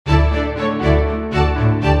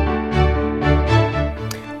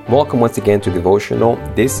Welcome once again to Devotional.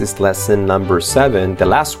 This is lesson number 7, the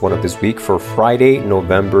last one of this week for Friday,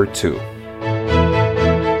 November 2.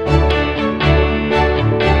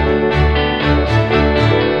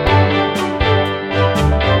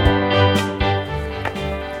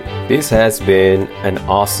 This has been an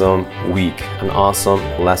awesome week, an awesome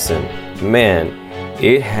lesson. Man,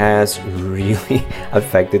 it has really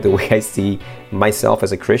affected the way I see myself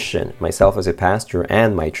as a Christian, myself as a pastor,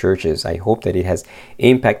 and my churches. I hope that it has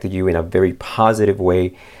impacted you in a very positive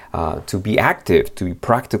way to be active, to be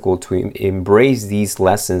practical, to embrace these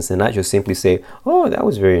lessons and not just simply say, oh, that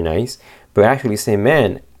was very nice, but actually say,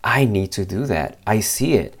 man, I need to do that. I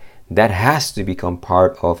see it. That has to become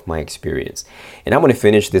part of my experience. And I'm going to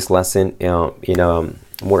finish this lesson in a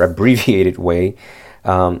more abbreviated way.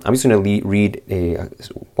 I'm just going to read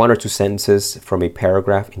one or two sentences from a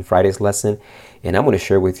paragraph in Friday's lesson, and I'm going to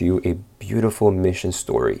share with you a beautiful mission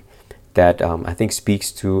story that I think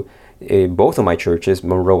speaks to both of my churches,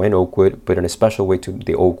 Monroe and Oakwood, but in a special way to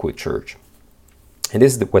the Oakwood Church. And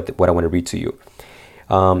this is what I want to read to you.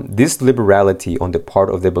 This liberality on the part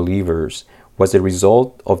of the believers was a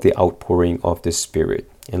result of the outpouring of the Spirit.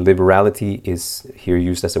 And liberality is here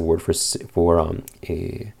used as a word for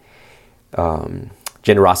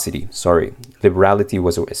generosity. Liberality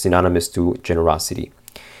was synonymous to generosity.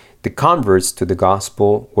 The converts to the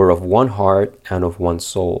gospel were of one heart and of one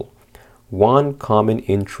soul. One common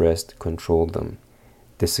interest controlled them,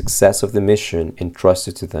 the success of the mission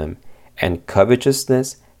entrusted to them, and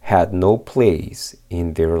covetousness had no place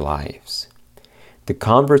in their lives. The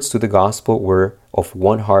converts to the gospel were of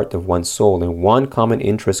one heart, of one soul, and one common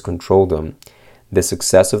interest controlled them, the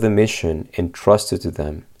success of the mission entrusted to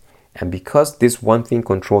them. And because this one thing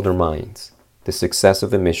controlled their minds, the success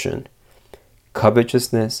of the mission,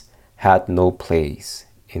 covetousness had no place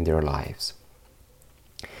in their lives.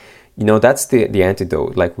 You know, that's the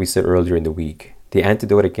antidote, like we said earlier in the week. The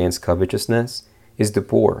antidote against covetousness is the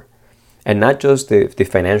poor. And not just the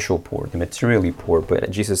financial poor, the materially poor, but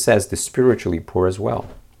Jesus says the spiritually poor as well.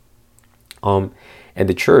 And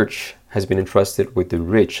the church has been entrusted with the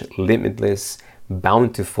rich, limitless,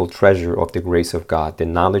 bountiful treasure of the grace of God, the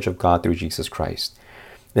knowledge of God through Jesus Christ.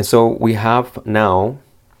 And so we have now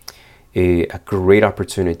a great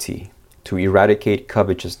opportunity to eradicate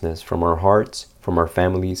covetousness from our hearts, from our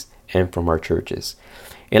families, and from our churches.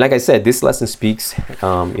 And like I said, this lesson speaks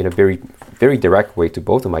in a very, very direct way to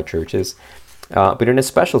both of my churches, but in a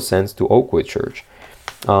special sense to Oakwood Church.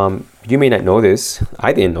 You may not know this.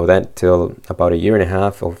 I didn't know that till about a year and a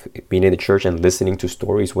half of being in the church and listening to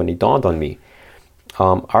stories when it dawned on me.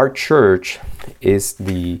 Our church is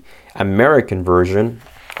the American version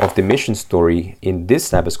of the mission story in this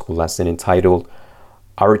Sabbath school lesson entitled,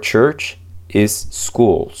 Our Church is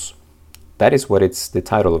Schools. That is what it's the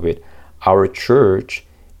title of it. Our Church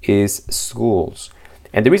is Schools.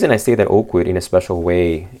 And the reason I say that Oakwood in a special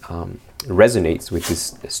way resonates with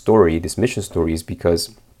this story, this mission story, is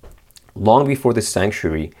because long before the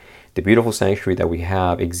sanctuary, the beautiful sanctuary that we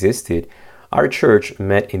have existed, our church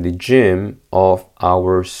met in the gym of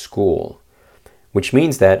our school, which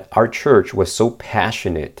means that our church was so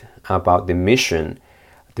passionate about the mission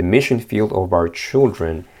field of our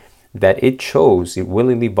children, that it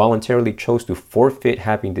willingly, voluntarily chose to forfeit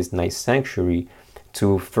having this nice sanctuary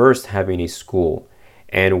to first having a school.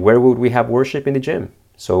 And where would we have worship? In the gym.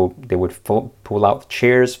 So they would pull out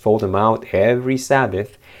chairs, fold them out every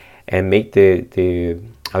Sabbath, and make the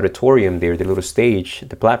auditorium there, the little stage,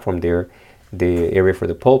 the platform there, the area for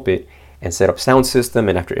the pulpit, and set up sound system.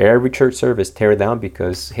 And after every church service, tear it down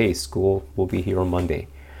because, hey, school will be here on Monday.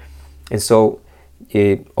 And so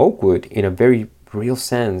Oakwood, in a very real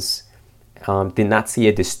sense, did not see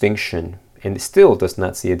a distinction, and still does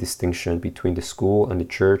not see a distinction between the school and the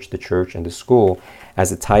church and the school, as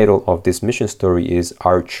the title of this mission story is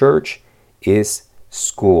Our Church is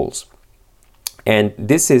Schools. And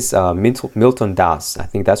this is Milton Das. I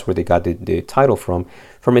think that's where they got the title from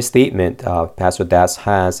a statement Pastor Das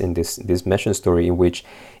has in this mission story, in which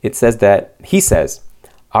it says that, he says,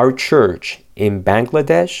 our church in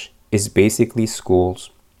Bangladesh is basically schools.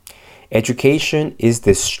 Education is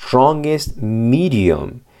the strongest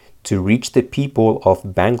medium to reach the people of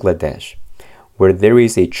Bangladesh. Where there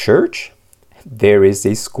is a church, there is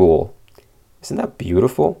a school. Isn't that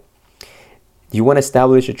beautiful? You want to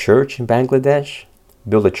establish a church in Bangladesh?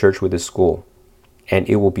 Build a church with a school, and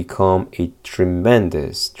it will become a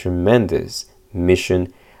tremendous, tremendous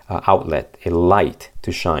mission outlet, a light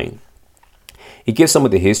to shine. It gives some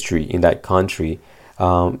of the history in that country.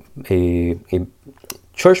 A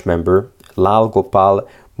church member, Lal Gopal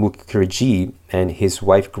Mukherjee, and his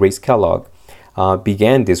wife Grace Kellogg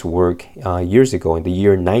began this work years ago. In the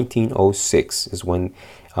year 1906 is when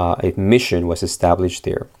a mission was established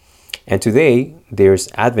there. And today, there's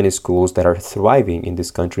Adventist schools that are thriving in this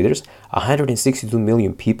country. There's 162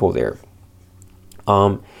 million people there.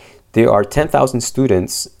 There are 10,000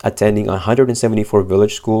 students attending 174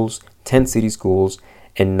 village schools, 10 city schools,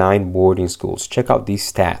 and 9 boarding schools. Check out these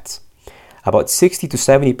stats. About 60 to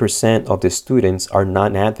 70% of the students are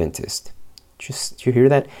non-Adventist. Did you hear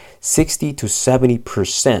that? 60 to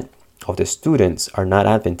 70% of the students are not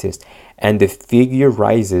Adventist, and the figure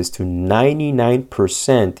rises to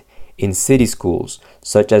 99% in city schools,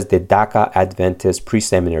 such as the Dhaka Adventist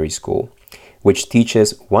Pre-Seminary School, which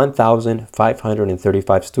teaches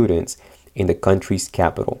 1,535 students in the country's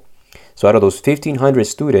capital. So out of those 1,500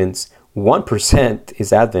 students, 1%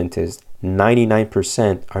 is Adventist,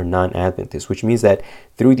 99% are non-Adventist, which means that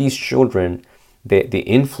through these children, the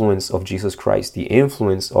influence of Jesus Christ, the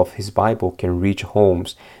influence of his Bible can reach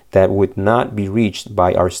homes that would not be reached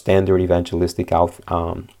by our standard evangelistic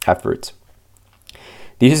efforts.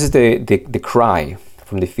 This is the cry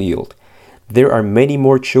from the field. There are many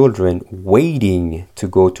more children waiting to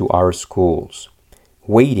go to our schools,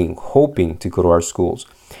 waiting, hoping to go to our schools.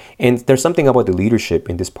 And there's something about the leadership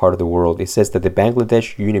in this part of the world. It says that the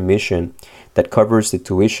Bangladesh Union Mission that covers the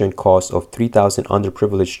tuition costs of 3,000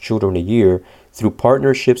 underprivileged children a year through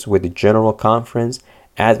partnerships with the General Conference,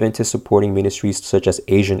 Adventist supporting ministries such as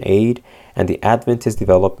Asian Aid, and the Adventist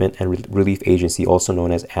Development and Relief Agency, also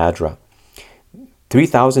known as ADRA.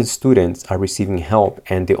 3,000 students are receiving help,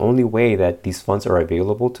 and the only way that these funds are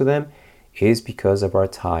available to them is because of our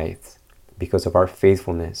tithes, because of our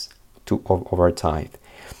faithfulness of our tithe.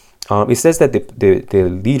 It says that the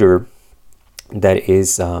leader that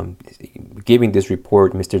is giving this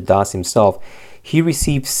report, Mr. Das himself, he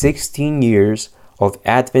received 16 years of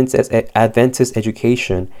Adventist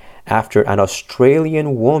education after an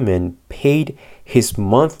Australian woman paid his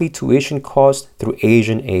monthly tuition cost through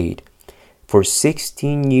Asian Aid. For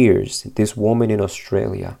 16 years, this woman in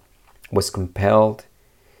Australia was compelled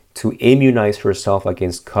to immunize herself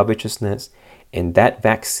against covetousness, and that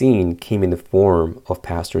vaccine came in the form of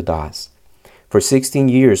Pastor Das. For 16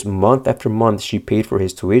 years, month after month, she paid for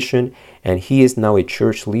his tuition, and he is now a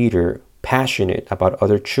church leader, passionate about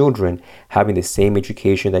other children having the same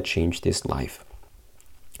education that changed his life.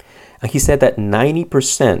 And he said that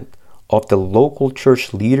 90% of the local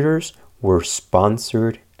church leaders were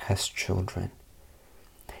sponsored as children.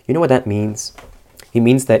 You know what that means? It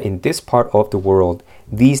means that in this part of the world,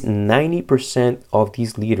 these 90% of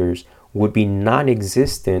these leaders would be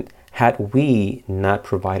non-existent had we not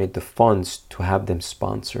provided the funds to have them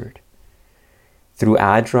sponsored. Through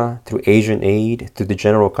ADRA, through Asian Aid, through the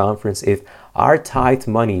General Conference, if our tithe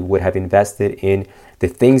money would have invested in the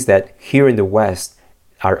things that here in the West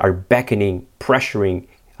are beckoning, pressuring,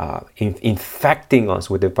 infecting us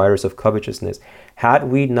with the virus of covetousness, had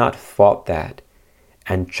we not fought that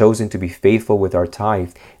and chosen to be faithful with our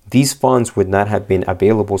tithe, these funds would not have been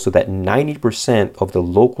available, so that 90% of the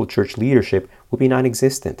local church leadership would be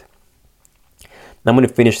non-existent. Now I'm going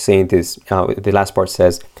to finish saying this. The last part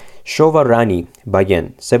says, Shova Rani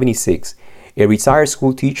Bayen, 76, a retired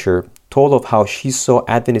school teacher, told of how she saw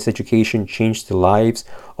Adventist education change the lives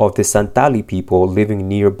of the Santali people living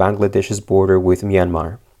near Bangladesh's border with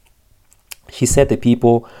Myanmar. She said the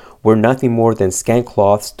people were nothing more than scant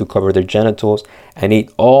cloths to cover their genitals and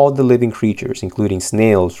ate all the living creatures, including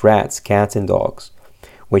snails, rats, cats, and dogs.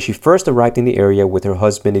 When she first arrived in the area with her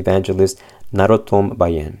husband, evangelist Narotom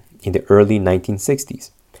Bayen, in the early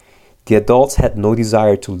 1960s, the adults had no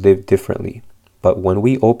desire to live differently. But when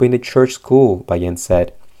we opened a church school, Bayen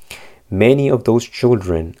said, many of those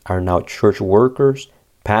children are now church workers,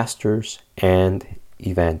 pastors, and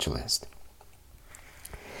evangelists.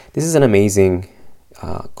 This is an amazing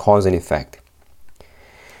cause and effect.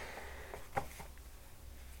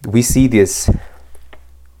 We see this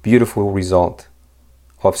beautiful result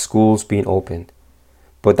of schools being opened.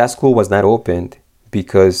 But that school was not opened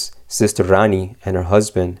because Sister Rani and her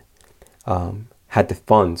husband had the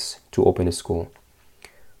funds to open a school.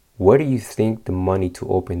 Where do you think the money to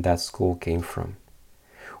open that school came from?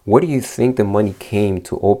 Where do you think the money came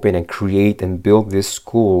to open and create and build this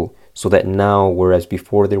school, so that now, whereas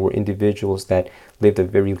before there were individuals that lived a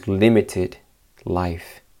very limited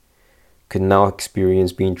life, could now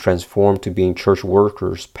experience being transformed to being church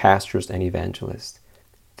workers, pastors, and evangelists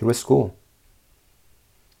through a school?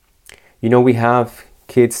 You know, we have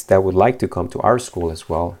kids that would like to come to our school as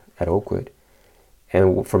well at Oakwood.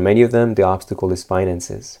 And for many of them, the obstacle is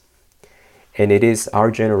finances. And it is our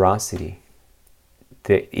generosity,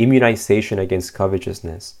 the immunization against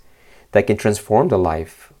covetousness, that can transform the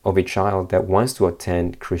life of a child that wants to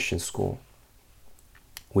attend Christian school.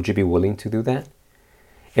 Would you be willing to do that?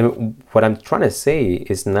 And what I'm trying to say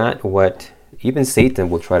is not what even Satan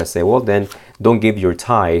will try to say. Well, then don't give your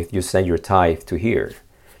tithe, you send your tithe to here.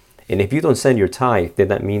 And if you don't send your tithe, then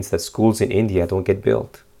that means that schools in India don't get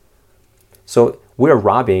built. So we are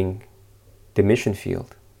robbing the mission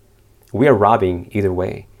field. We are robbing either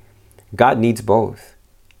way. God needs both,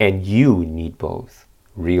 and you need both,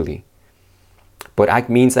 really. But that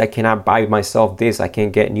means I cannot buy myself this. I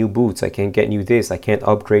can't get new boots. I can't get new this. I can't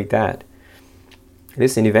upgrade that.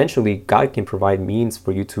 Listen, eventually God can provide means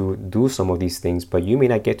for you to do some of these things, but you may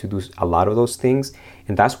not get to do a lot of those things,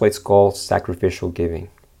 and that's why it's called sacrificial giving.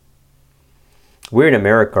 We in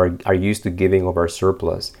America are used to giving of our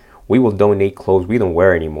surplus. We will donate clothes we don't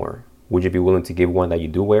wear anymore. Would you be willing to give one that you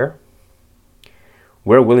do wear?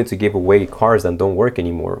 We're willing to give away cars that don't work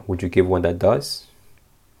anymore. Would you give one that does?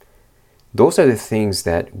 Those are the things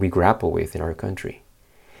that we grapple with in our country.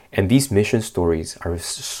 And these mission stories are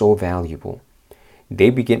so valuable. They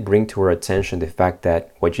bring to our attention the fact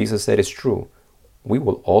that what Jesus said is true. We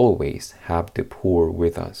will always have the poor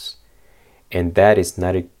with us. And that is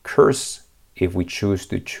not a curse if we choose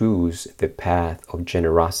the path of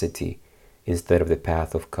generosity instead of the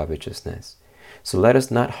path of covetousness. So let us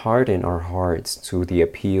not harden our hearts to the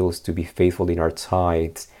appeals to be faithful in our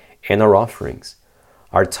tithes and our offerings.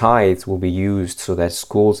 Our tithes will be used so that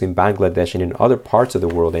schools in Bangladesh and in other parts of the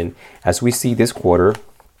world, and as we see this quarter,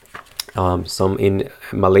 some in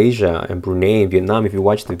Malaysia and Brunei and Vietnam, if you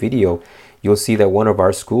watch the video, you'll see that one of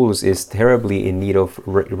our schools is terribly in need of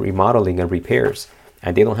remodeling and repairs,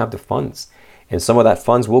 and they don't have the funds. And some of that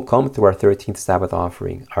funds will come through our 13th Sabbath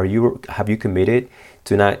offering. Have you committed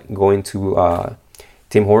to not going to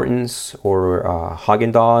Tim Hortons or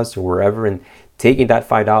Haagen-Dazs or wherever and taking that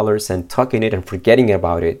 $5 and tucking it and forgetting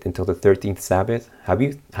about it until the 13th Sabbath? Have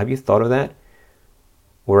you thought of that?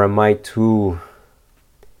 Or am I too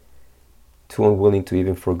unwilling to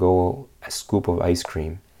even forgo a scoop of ice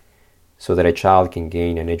cream so that a child can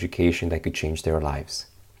gain an education that could change their lives?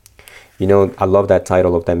 You know, I love that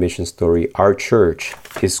title of that mission story. Our church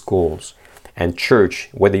is schools. And church,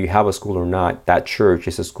 whether you have a school or not, that church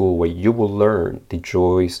is a school where you will learn the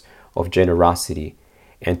joys of generosity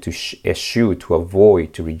and to eschew, to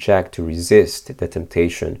avoid, to reject, to resist the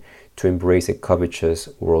temptation to embrace a covetous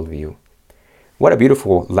worldview. What a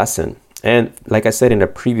beautiful lesson. And like I said in a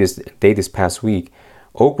previous day this past week,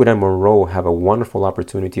 Oakwood and Monroe have a wonderful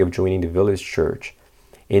opportunity of joining the Village Church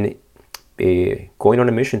in going on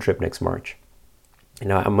a mission trip next March.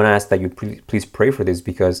 And I'm going to ask that you please pray for this,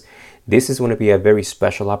 because this is going to be a very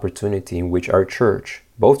special opportunity in which our church,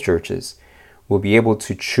 both churches, will be able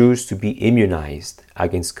to choose to be immunized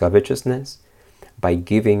against covetousness by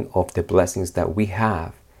giving of the blessings that we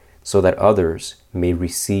have, so that others may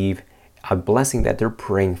receive a blessing that they're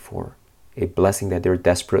praying for, a blessing that they're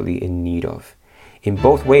desperately in need of. In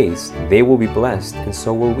both ways, they will be blessed, and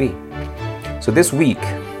so will we. So this week,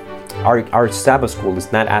 our Sabbath school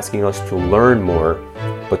is not asking us to learn more,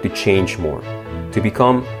 but to change more, to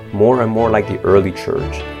become more and more like the early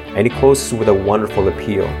church. And it closes with a wonderful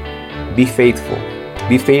appeal. Be faithful.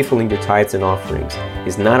 Be faithful in your tithes and offerings.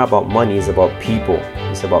 It's not about money, it's about people.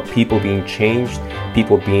 It's about people being changed,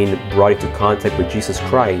 people being brought into contact with Jesus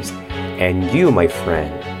Christ, and you, my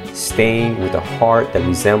friend, staying with a heart that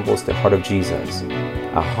resembles the heart of Jesus,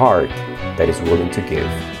 a heart that is willing to give.